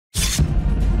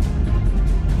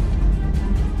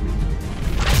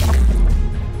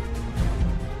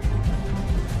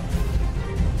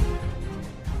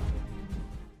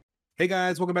Hey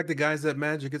guys, welcome back to Guys That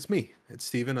Magic. It's me, it's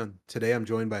Steven, and today I'm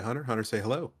joined by Hunter. Hunter, say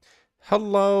hello.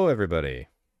 Hello, everybody.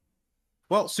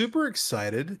 Well, super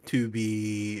excited to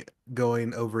be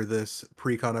going over this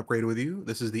Precon upgrade with you.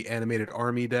 This is the animated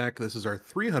army deck. This is our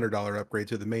 $300 upgrade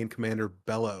to the main commander,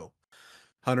 Bello.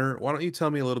 Hunter, why don't you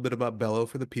tell me a little bit about Bello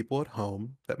for the people at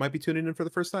home that might be tuning in for the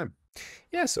first time?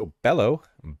 Yeah, so Bello,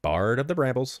 Bard of the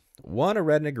Brambles, one a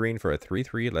red and a green for a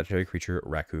 3/3 legendary creature,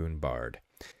 Raccoon Bard.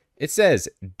 It says,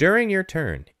 during your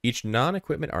turn, each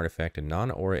non-equipment artifact and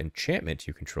non-aura enchantment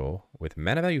you control with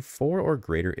mana value 4 or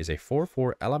greater is a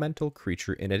 4/4 elemental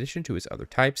creature in addition to its other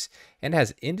types and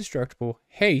has indestructible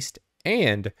haste,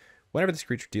 and whenever this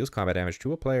creature deals combat damage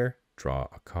to a player, draw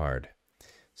a card.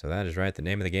 So that is right. The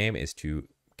name of the game is to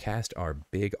cast our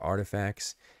big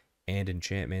artifacts and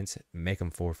enchantments, make them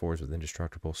 4/4s with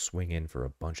indestructible, swing in for a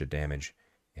bunch of damage,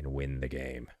 and win the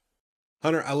game.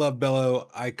 Hunter, I love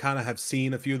Bello. I kind of have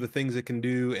seen a few of the things it can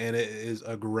do, and it is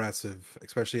aggressive,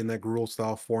 especially in that Gruul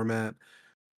style format.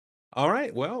 All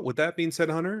right. Well, with that being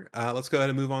said, Hunter, let's go ahead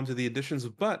and move on to the additions.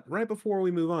 But right before we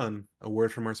move on, a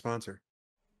word from our sponsor.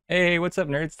 Hey, what's up,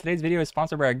 nerds? Today's video is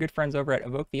sponsored by our good friends over at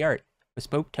Evoke the Art,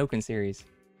 Bespoke Token Series.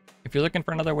 If you're looking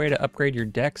for another way to upgrade your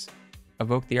decks,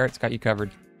 Evoke the Art's got you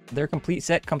covered. Their complete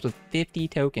set comes with 50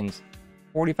 tokens,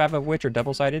 45 of which are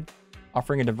double-sided,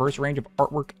 offering a diverse range of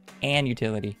artwork and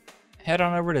utility. Head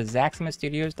on over to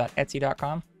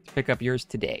zaxxamastudios.etsy.com to pick up yours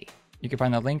today. You can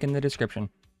find the link in the description.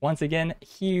 Once again,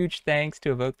 huge thanks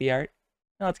to Evoke the Art.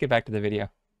 Now let's get back to the video.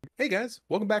 Hey guys,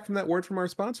 welcome back from that word from our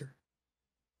sponsor.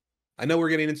 I know we're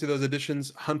getting into those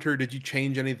additions. Hunter, did you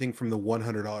change anything from the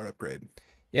 $100 upgrade?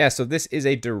 Yeah, so this is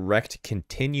a direct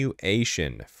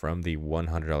continuation from the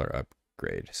 $100 upgrade.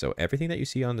 So everything that you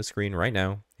see on the screen right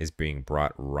now is being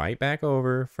brought right back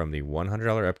over from the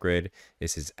 $100 upgrade.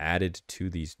 This is added to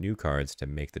these new cards to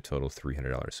make the total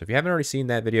 $300. So if you haven't already seen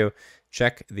that video,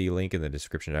 check the link in the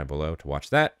description down below to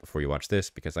watch that before you watch this,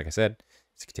 because like I said,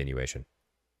 it's a continuation.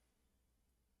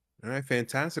 All right,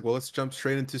 fantastic. Well, let's jump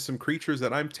straight into some creatures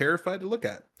that I'm terrified to look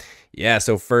at. Yeah,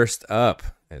 so first up,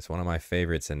 it's one of my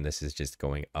favorites, and this is just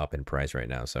going up in price right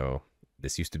now. So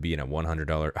this used to be in a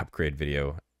 $100 upgrade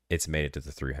video. It's made it to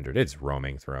the 300. It's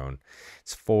Roaming Throne.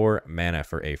 It's 4 mana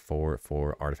for a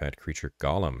 4/4 artifact creature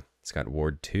golem. It's got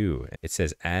Ward 2. It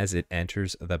says, as it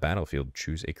enters the battlefield,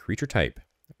 choose a creature type.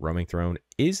 Roaming Throne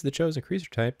is the chosen creature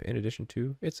type in addition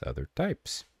to its other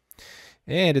types.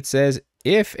 And it says,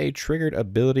 if a triggered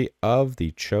ability of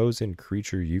the chosen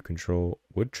creature you control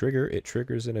would trigger, it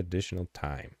triggers an additional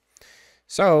time.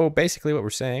 So basically what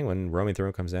we're saying when Roaming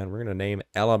Throne comes down, we're going to name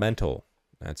Elemental.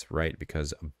 That's right,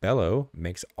 because Bello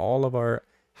makes all of our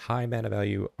high mana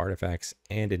value artifacts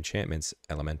and enchantments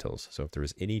elementals. So if there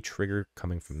is any trigger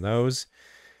coming from those,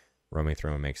 Roaming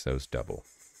Throne makes those double.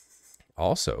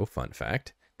 Also, fun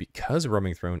fact, because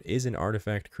Roaming Throne is an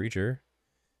artifact creature,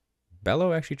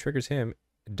 Bello actually triggers him.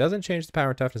 It doesn't change the power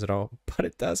and toughness at all, but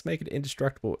it does make it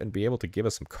indestructible and be able to give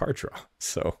us some card draw.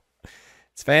 So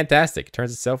it's fantastic. It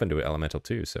turns itself into an elemental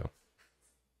too, so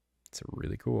it's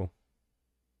really cool.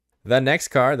 The next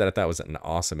card that I thought was an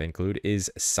awesome include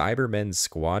is Cybermen's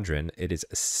Squadron. It is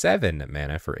 7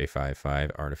 mana for a 5/5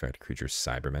 artifact creature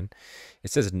Cybermen. It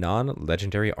says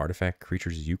non-legendary artifact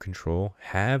creatures you control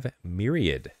have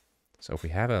Myriad. So if we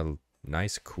have a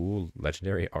nice, cool,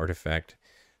 legendary artifact,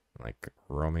 like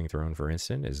Roaming Throne, for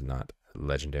instance, is not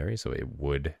legendary, so it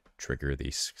would trigger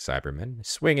these Cybermen.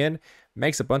 Swing in,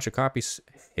 makes a bunch of copies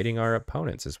hitting our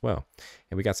opponents as well.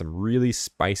 And we got some really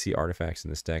spicy artifacts in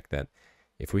this deck that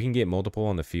if we can get multiple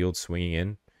on the field swinging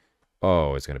in,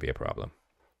 oh, it's going to be a problem.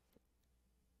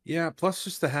 Yeah, plus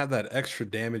just to have that extra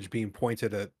damage being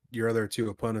pointed at your other two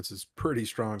opponents is pretty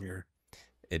strong here.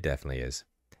 It definitely is.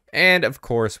 And of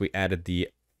course, we added the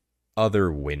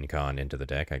other win con into the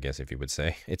deck, I guess if you would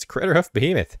say. It's Critterhoof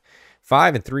Behemoth.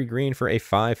 5 and 3 green for a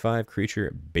 5/5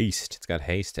 creature beast. It's got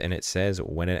haste, and it says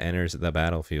when it enters the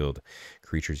battlefield,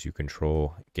 creatures you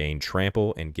control gain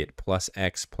trample and get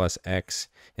 +X/+X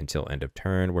until end of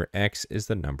turn, where X is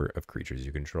the number of creatures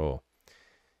you control.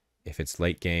 If it's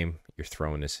late game, you're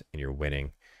throwing this and you're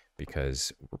winning,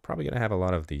 because we're probably going to have a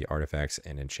lot of the artifacts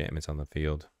and enchantments on the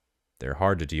field. They're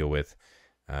hard to deal with.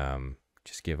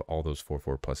 Just give all those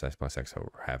 4/4 +X/+X,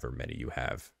 however many you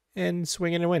have, and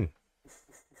swing in and win.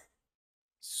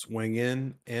 Swing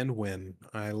in and win.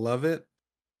 I love it.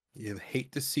 You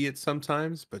hate to see it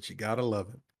sometimes, but you gotta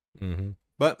love it. Mm-hmm.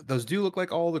 But those do look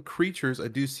like all the creatures. I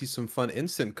do see some fun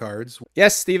instant cards.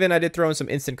 Yes, Steven, I did throw in some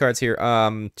instant cards here.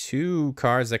 2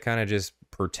 cards that kind of just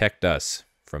protect us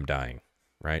from dying,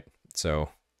 right? So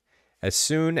As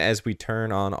soon as we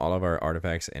turn on all of our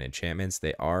artifacts and enchantments,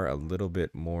 they are a little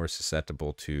bit more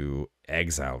susceptible to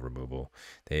exile removal.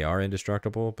 They are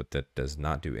indestructible, but that does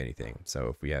not do anything. So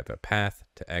if we have a path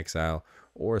to exile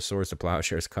or a Swords to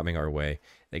Plowshares coming our way,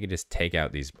 they can just take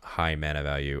out these high mana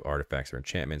value artifacts or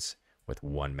enchantments with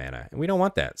 1 mana. And we don't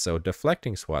want that. So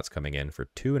deflecting swats coming in for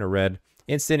 2 and a red,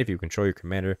 instant if you control your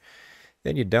commander,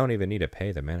 then you don't even need to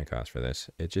pay the mana cost for this.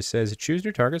 It just says choose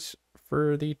your targets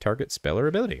for the target spell or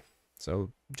ability.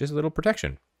 So just a little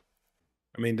protection.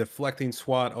 I mean, deflecting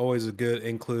SWAT always a good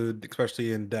include,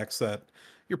 especially in decks that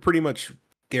you're pretty much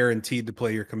guaranteed to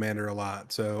play your commander a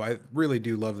lot. So I really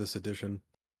do love this addition.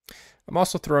 I'm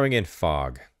also throwing in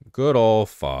Fog. Good old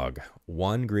Fog.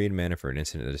 1 green mana for an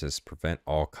instant that says prevent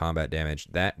all combat damage.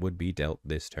 That would be dealt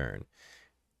this turn.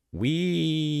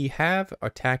 We have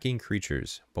attacking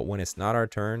creatures, but when it's not our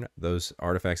turn, those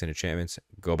artifacts and enchantments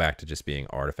go back to just being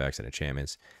artifacts and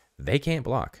enchantments. They can't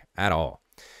block at all.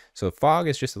 So Fog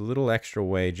is just a little extra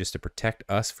way just to protect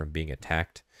us from being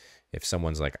attacked. If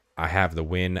someone's like, I have the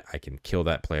win, I can kill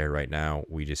that player right now,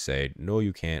 we just say, no,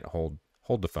 you can't. Hold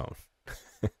the phone.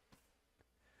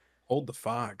 Hold the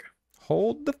Fog.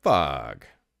 Hold the Fog.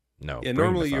 No. Yeah, bring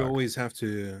normally the you fog. always have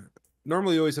to.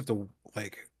 Normally, you always have to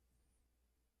like.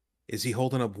 Is he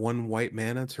holding up 1 white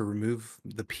mana to remove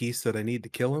the piece that I need to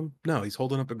kill him? No, he's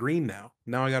holding up a green now.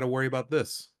 Now I got to worry about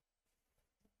this.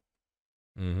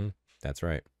 That's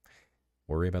right.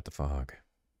 Worry about the Fog.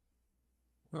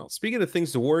 Well, speaking of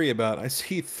things to worry about, I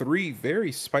see 3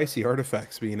 very spicy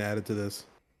artifacts being added to this.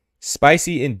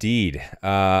 Spicy indeed.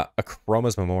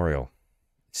 Akroma's Memorial.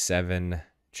 7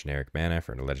 generic mana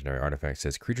for a legendary artifact.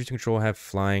 Says creatures you control have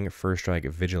flying, first strike,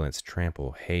 vigilance,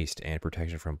 trample, haste, and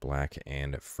protection from black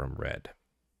and from red.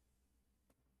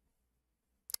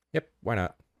 Yep, why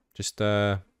not? Just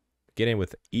get in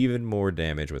with even more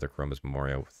damage with Akroma's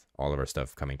Memorial with all of our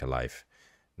stuff coming to life.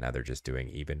 Now they're just doing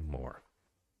even more.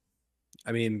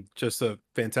 I mean, just a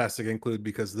fantastic include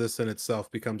because this in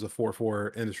itself becomes a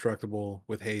 4/4 indestructible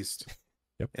with haste.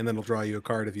 Yep. And then it'll draw you a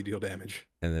card if you deal damage.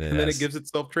 And then it gives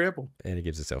itself trample. And it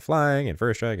gives itself flying and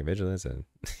first strike and vigilance, and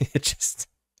it's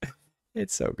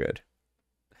so good.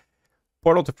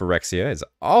 Portal to Phyrexia is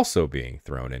also being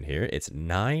thrown in here. It's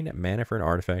 9 mana for an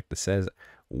artifact that says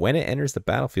when it enters the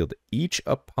battlefield, each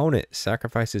opponent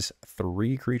sacrifices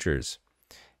 3 creatures.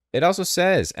 It also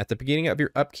says at the beginning of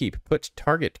your upkeep, put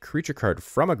target creature card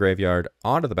from a graveyard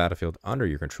onto the battlefield under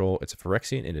your control. It's a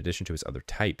Phyrexian in addition to its other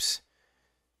types.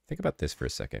 Think about this for a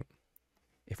second.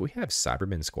 If we have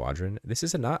Cybermen Squadron, this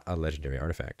is not a legendary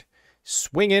artifact.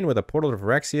 Swing in with a Portal to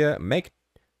Phyrexia, make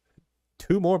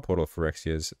 2 more Portal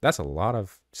Phyrexias. That's a lot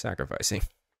of sacrificing.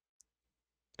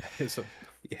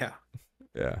 Yeah.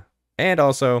 Yeah. And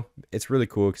also, it's really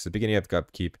cool because at the beginning of the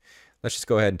upkeep, let's just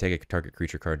go ahead and take a target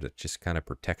creature card that just kind of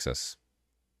protects us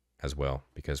as well.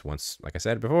 Because once, like I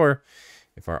said before,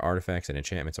 if our artifacts and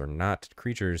enchantments are not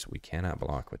creatures, we cannot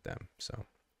block with them. So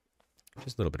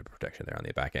just a little bit of protection there on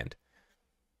the back end.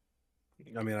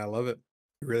 I mean, I love it.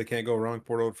 You really can't go wrong.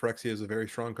 Portal to Phyrexia is a very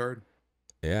strong card.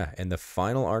 Yeah, and the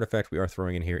final artifact we are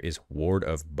throwing in here is Ward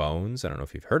of Bones. I don't know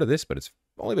if you've heard of this, but it's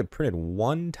only been printed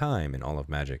 1 time in all of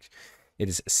Magic. It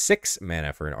is 6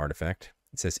 mana for an artifact.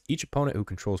 It says each opponent who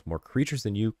controls more creatures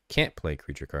than you can't play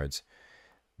creature cards.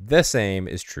 The same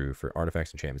is true for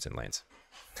artifacts, enchantments, and lands.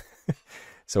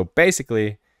 So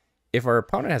basically, if our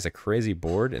opponent has a crazy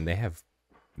board and they have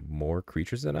more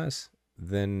creatures than us,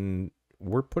 then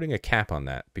we're putting a cap on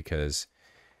that because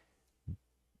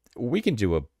we can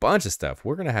do a bunch of stuff.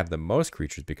 We're going to have the most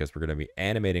creatures because we're going to be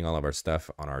animating all of our stuff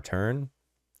on our turn.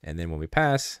 And then when we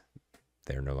pass,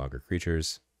 they're no longer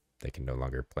creatures. They can no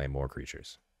longer play more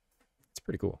creatures. It's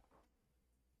pretty cool.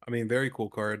 I mean, very cool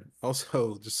card.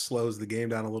 Also, just slows the game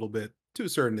down a little bit to a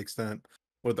certain extent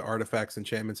with the artifacts,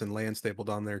 enchantments, and land stapled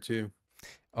on there too.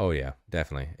 Oh yeah,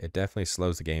 definitely. It definitely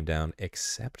slows the game down,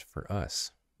 except for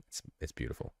us. It's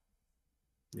beautiful.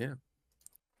 Yeah.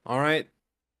 All right.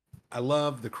 I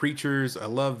love the creatures. I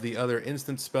love the other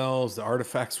instant spells. The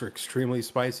artifacts were extremely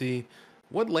spicy.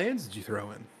 What lands did you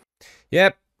throw in?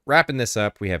 Yep. Wrapping this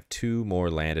up, we have 2 more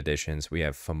land additions. We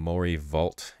have Fomori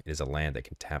Vault. It is a land that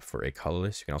can tap for a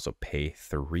colorless. You can also pay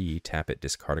 3, tap it,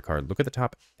 discard a card. Look at the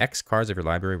top X cards of your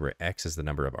library, where X is the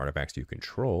number of artifacts you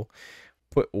control.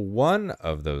 Put 1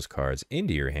 of those cards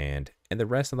into your hand, and the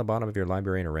rest on the bottom of your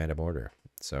library in a random order.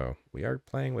 So we are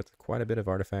playing with quite a bit of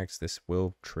artifacts. This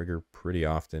will trigger pretty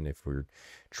often if we're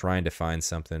trying to find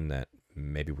something that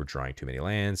maybe we're drawing too many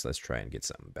lands. Let's try and get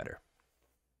something better.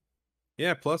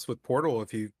 Yeah, plus with Portal,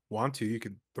 if you want to, you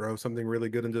could throw something really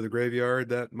good into the graveyard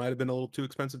that might have been a little too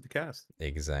expensive to cast.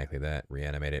 Exactly that.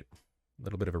 Reanimate it. A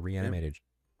little bit of a reanimated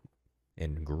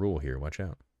and gruel here. Watch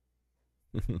out.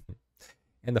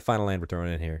 And the final land we're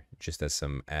throwing in here, just as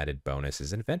some added bonus,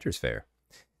 is Inventor's Fair.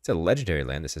 It's a legendary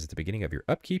land that says at the beginning of your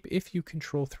upkeep, if you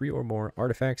control 3 or more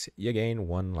artifacts, you gain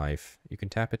 1 life. You can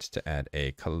tap it to add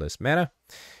a colorless mana,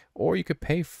 or you could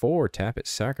pay 4, tap it,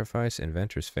 sacrifice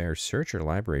Inventor's Fair, search your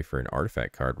library for an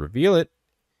artifact card, reveal it,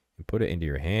 and put it into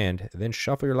your hand, then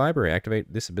shuffle your library.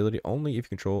 Activate this ability only if you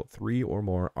control 3 or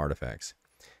more artifacts.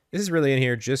 This is really in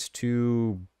here just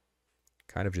to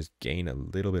kind of just gain a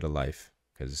little bit of life,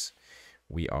 because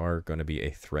we are going to be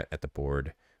a threat at the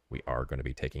board. We are going to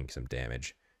be taking some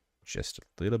damage. Just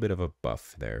a little bit of a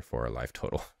buff there for our life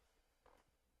total.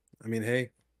 I mean, hey,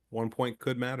 1 point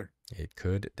could matter. It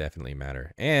could definitely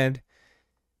matter. And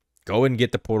go and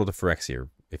get the Portal to Phyrexia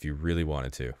if you really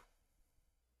wanted to.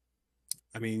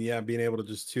 I mean, yeah, being able to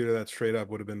just tutor that straight up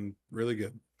would have been really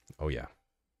good. Oh, yeah.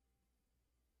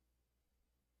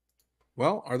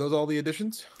 Well, are those all the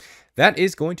additions? That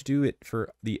is going to do it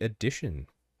for the addition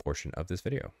portion of this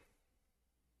video.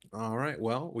 All right.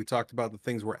 Well, we talked about the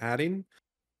things we're adding.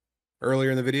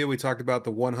 Earlier in the video, we talked about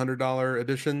the $100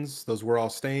 additions. Those were all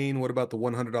staying. What about the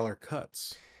 $100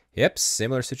 cuts? Yep,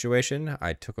 similar situation.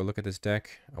 I took a look at this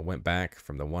deck. I went back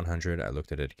from the 100. I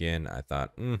looked at it again. I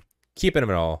thought, keeping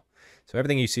them at all. So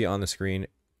everything you see on the screen,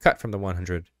 cut from the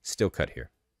 100, still cut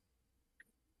here.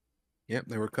 Yep,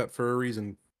 they were cut for a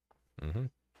reason. Mm-hmm.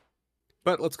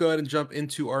 But let's go ahead and jump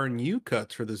into our new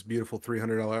cuts for this beautiful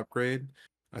 $300 upgrade.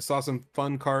 I saw some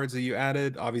fun cards that you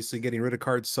added. Obviously, getting rid of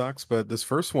cards sucks, but this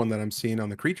first one that I'm seeing on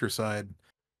the creature side,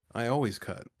 I always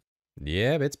cut.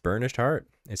 Yeah, it's Burnished Heart.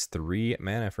 It's 3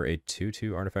 mana for a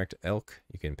 2/2 artifact elk.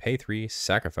 You can pay 3,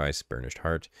 sacrifice Burnished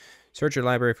Heart, search your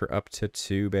library for up to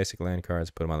 2 basic land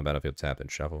cards, put them on the battlefield, tap, and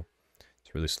shuffle. It's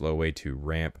a really slow way to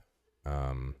ramp.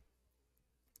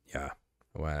 Yeah,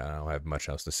 well, I don't have much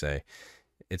else to say.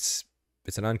 It's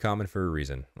an uncommon for a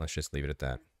reason. Let's just leave it at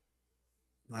that.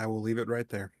 I will leave it right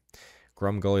there.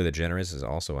 Grumgully the Generous is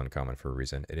also uncommon for a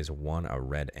reason. It is 1, a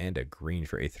red, and a green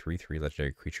for a 3/3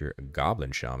 legendary creature, a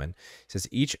Goblin Shaman. It says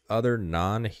each other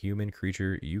non-human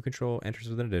creature you control enters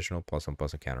with an additional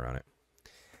 +1/+1 counter on it.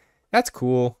 That's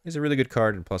cool. It's a really good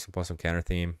card in +1/+1 counter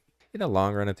theme. In the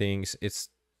long run of things, it's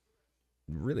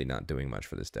really not doing much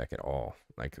for this deck at all.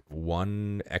 Like,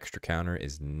 1 extra counter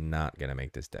is not going to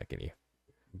make this deck any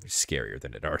scarier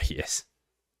than it already is.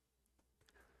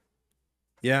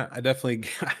 Yeah, I definitely,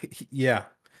 yeah.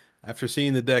 After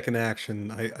seeing the deck in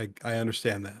action, I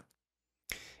understand that.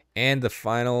 And the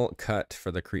final cut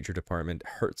for the creature department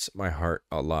hurts my heart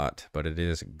a lot, but it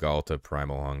is Galta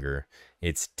Primal Hunger.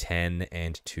 It's 10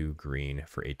 and 2 green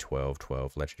for a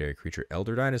 12/12 legendary creature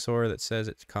Elder Dinosaur that says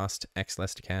it costs X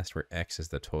less to cast, where X is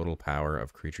the total power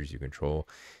of creatures you control.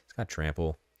 It's got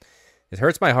trample. It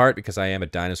hurts my heart because I am a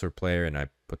dinosaur player, and I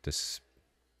put this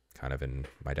kind of in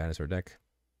my dinosaur deck.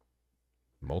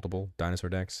 Multiple dinosaur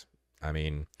decks. I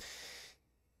mean,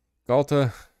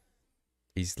 Galta,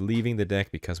 he's leaving the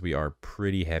deck because we are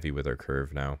pretty heavy with our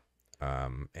curve now.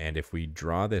 And if we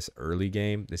draw this early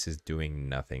game, this is doing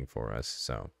nothing for us.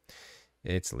 So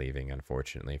it's leaving,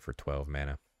 unfortunately, for 12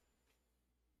 mana.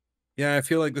 Yeah, I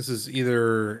feel like this is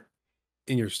either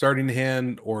in your starting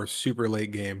hand or super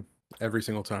late game every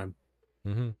single time.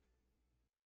 Mm-hmm.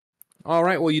 All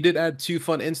right. Well, you did add 2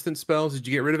 fun instant spells. Did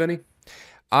you get rid of any?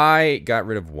 I got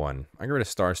rid of 1. I got rid of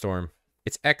Starstorm.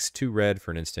 It's X2 red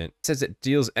for an instant. It says it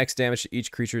deals X damage to each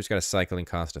creature. It's got a cycling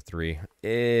cost of 3.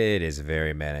 It is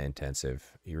very mana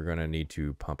intensive. You're going to need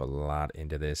to pump a lot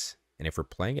into this. And if we're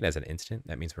playing it as an instant,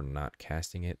 that means we're not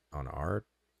casting it on our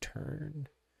turn,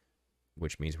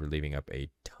 which means we're leaving up a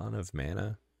ton of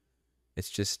mana. It's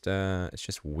just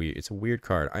weird. It's a weird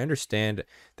card. I understand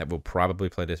that we'll probably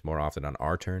play this more often on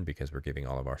our turn because we're giving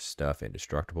all of our stuff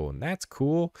indestructible, and that's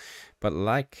cool. But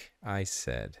like I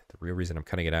said, the real reason I'm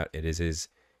cutting it out, it is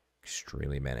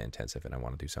extremely mana intensive, and I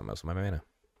want to do something else with my mana.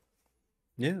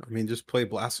 Yeah, I mean, just play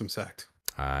Blasphemous Sact.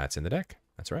 It's in the deck.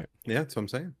 That's right. Yeah, that's what I'm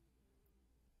saying.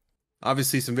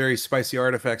 Obviously, some very spicy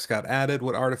artifacts got added.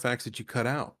 What artifacts did you cut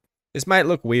out? This might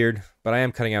look weird, but I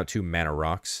am cutting out 2 mana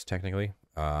rocks, technically.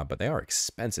 But they are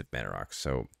expensive mana rocks.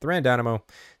 So Thran Dynamo,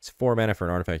 it's 4 mana for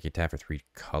an artifact. You tap for 3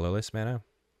 colorless mana.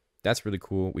 That's really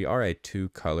cool. We are a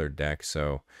 2-color deck,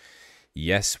 so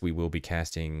yes, we will be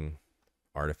casting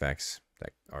artifacts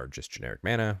that are just generic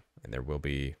mana, and there will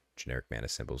be generic mana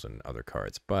symbols and other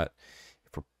cards. But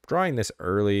if we're drawing this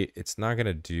early, it's not going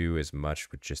to do as much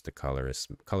with just the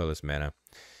colorless mana.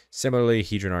 Similarly,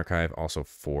 Hedron Archive, also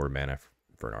 4 mana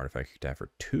for an artifact. You tap for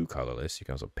 2 colorless. You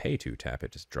can also pay 2, tap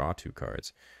it, just draw 2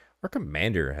 cards. Our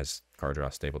commander has card draw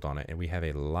stapled on it, and we have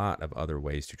a lot of other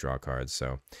ways to draw cards.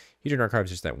 So Hedron Archive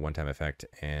is just that one-time effect,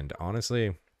 and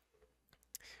honestly,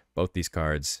 Both these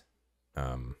cards,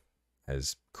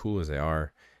 as cool as they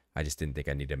are, I just didn't think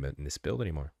I needed them in this build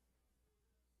anymore.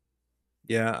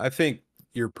 Yeah, I think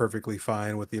you're perfectly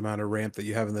fine with the amount of ramp that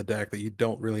you have in the deck that you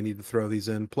don't really need to throw these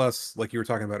in. Plus, like you were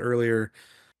talking about earlier,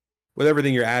 with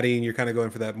everything you're adding, you're kind of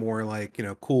going for that more like,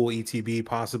 cool ETB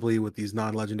possibly with these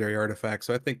non-legendary artifacts.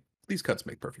 So I think these cuts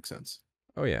make perfect sense.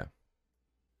 Oh yeah.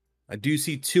 I do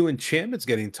see 2 enchantments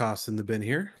getting tossed in the bin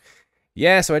here.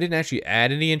 Yeah, so I didn't actually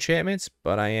add any enchantments,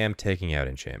 but I am taking out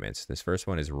enchantments. This first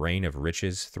one is Reign of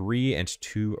Riches, 3 and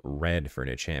 2 red for an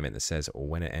enchantment that says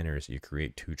when it enters, you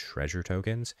create 2 treasure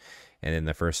tokens. And then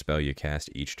the first spell you cast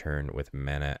each turn with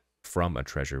mana from a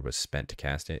treasure was spent to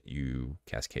cast it, you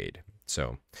cascade.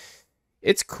 So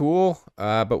it's cool,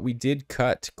 but we did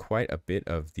cut quite a bit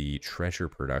of the treasure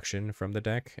production from the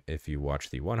deck. If you watch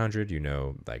the 100, you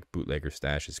know, like Bootlegger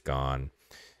Stash is gone.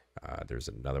 There's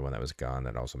another one that was gone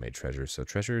that also made treasure. So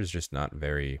treasure is just not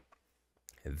very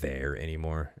there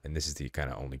anymore. And this is the kind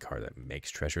of only card that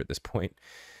makes treasure at this point.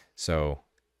 So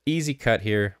easy cut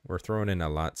here. We're throwing in a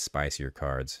lot spicier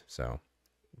cards. So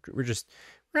we're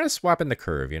kind of swapping the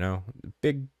curve, you know.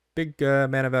 Big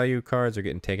mana value cards are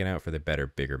getting taken out for the better,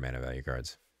 bigger mana value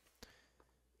cards.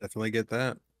 Definitely get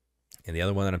that. And the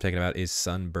other one that I'm taking about is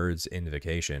Sunbird's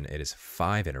Invocation. It is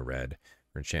 5 in a red.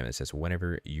 For enchantment, it says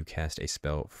whenever you cast a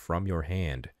spell from your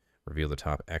hand, reveal the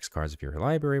top X cards of your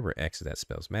library, where X is that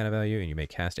spell's mana value, and you may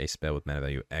cast a spell with mana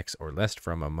value X or less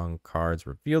from among cards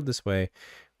revealed this way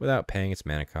without paying its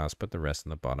mana cost. Put the rest on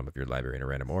the bottom of your library in a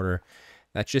random order.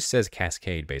 That just says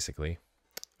Cascade, basically.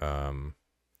 And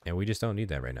we just don't need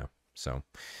that right now. So,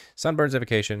 Sunbird's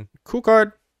Invocation, cool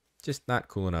card, just not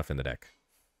cool enough in the deck.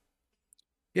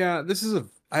 Yeah, this is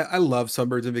I love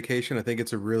Sunbird's Invocation. I think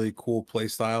it's a really cool play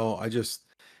style.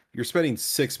 You're spending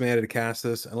 6 mana to cast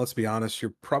this, and let's be honest,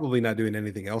 you're probably not doing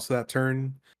anything else that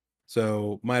turn.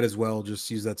 So might as well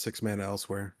just use that 6 mana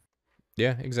elsewhere.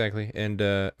 Yeah, exactly.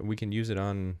 And we can use it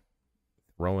on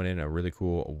throwing in a really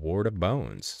cool Ward of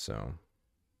Bones. So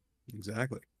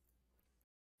Exactly.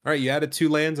 All right, you added 2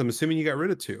 lands. I'm assuming you got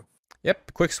rid of 2.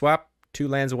 yep, quick swap. 2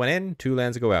 lands went in, 2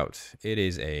 lands go out. It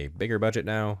is a bigger budget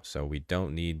now, so we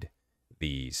don't need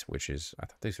these, which is, I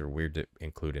thought these were weird to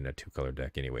include in a 2-color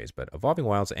deck anyways, but Evolving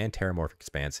Wilds and Terramorphic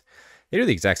Expanse, they do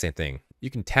the exact same thing. You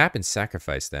can tap and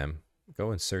sacrifice them,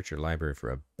 go and search your library for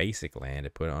a basic land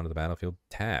and put it onto the battlefield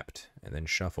tapped, and then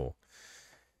shuffle.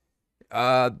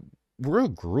 We're a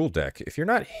Gruul deck. If you're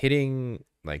not hitting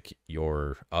like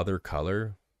your other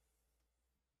color,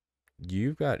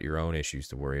 you've got your own issues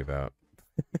to worry about.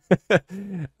 I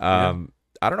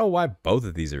don't know why both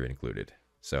of these are included.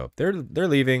 So they're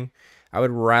leaving. I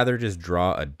would rather just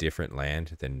draw a different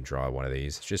land than draw one of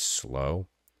these. It's just slow.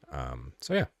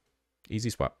 So yeah,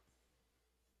 easy swap.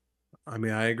 I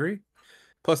mean, I agree.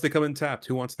 Plus, they come in tapped.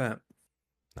 Who wants that?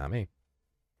 Not me.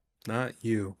 Not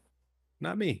you.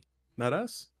 Not me. Not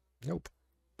us. Nope.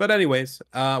 But anyways,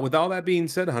 with all that being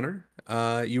said, Hunter,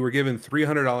 you were given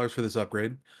 $300 for this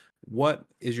upgrade. What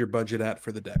is your budget at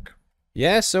for the deck?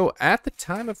 Yeah, so at the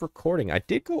time of recording, I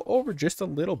did go over just a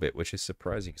little bit, which is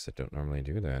surprising because I don't normally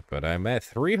do that. But I'm at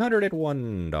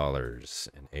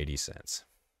 $301.80.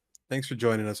 Thanks for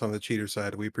joining us on the cheater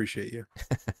side. We appreciate you.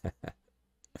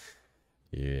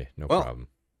 Yeah, no problem.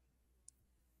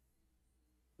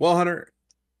 Well, Hunter,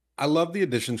 I love the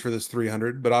additions for this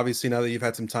 300, but obviously now that you've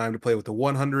had some time to play with the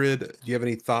 100, do you have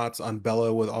any thoughts on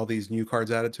Bello with all these new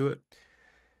cards added to it?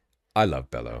 I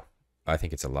love Bello. I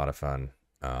think it's a lot of fun.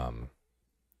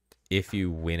 If you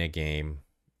win a game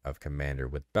of Commander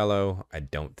with Bello, I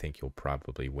don't think you'll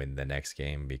probably win the next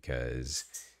game because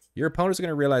your opponent's going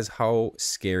to realize how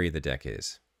scary the deck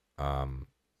is.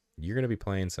 You're going to be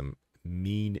playing some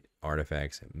mean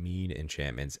artifacts, mean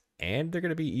enchantments, and they're going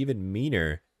to be even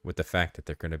meaner with the fact that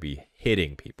they're going to be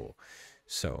hitting people.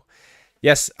 So,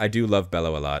 yes, I do love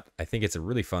Bello a lot. I think it's a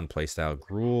really fun playstyle.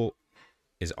 Gruul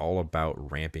is all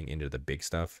about ramping into the big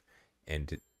stuff,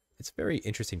 and it's a very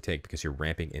interesting take because you're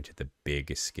ramping into the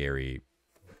big, scary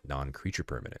non-creature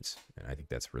permanents, and I think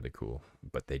that's really cool.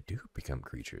 But they do become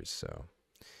creatures, so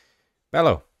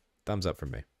Bello, thumbs up from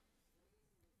me.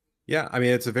 Yeah, I mean,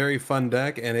 it's a very fun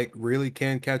deck, and it really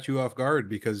can catch you off guard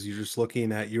because you're just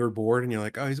looking at your board and you're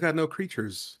like, oh, he's got no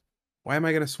creatures. Why am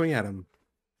I going to swing at him?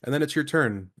 And then it's your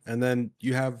turn, and then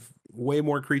you have way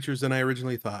more creatures than I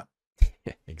originally thought.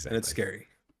 Exactly. And it's scary.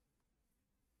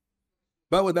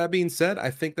 But with that being said, I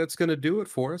think that's going to do it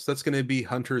for us. That's going to be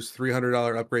Hunter's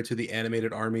 $300 upgrade to the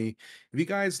animated army. If you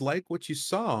guys like what you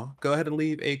saw, go ahead and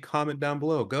leave a comment down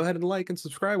below. Go ahead and like and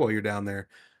subscribe while you're down there.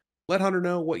 Let Hunter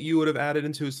know what you would have added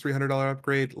into his $300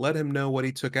 upgrade. Let him know what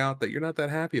he took out that you're not that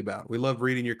happy about. We love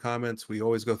reading your comments. We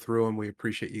always go through them. We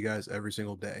appreciate you guys every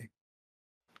single day.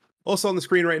 Also on the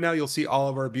screen right now, you'll see all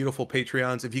of our beautiful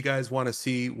Patreons. If you guys want to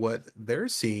see what they're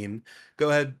seeing,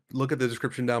 go ahead, look at the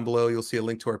description down below. You'll see a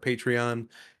link to our Patreon.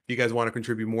 If you guys want to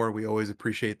contribute more, we always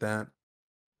appreciate that.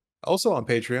 Also on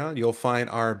Patreon, you'll find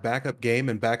our backup game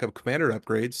and backup commander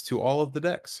upgrades to all of the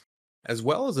decks. As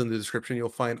well as in the description, you'll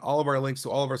find all of our links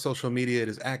to all of our social media. It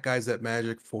is at Guys That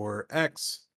Magic for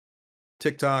X,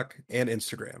 TikTok, and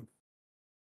Instagram.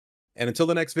 And until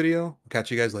the next video, we'll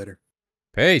catch you guys later.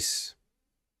 Peace.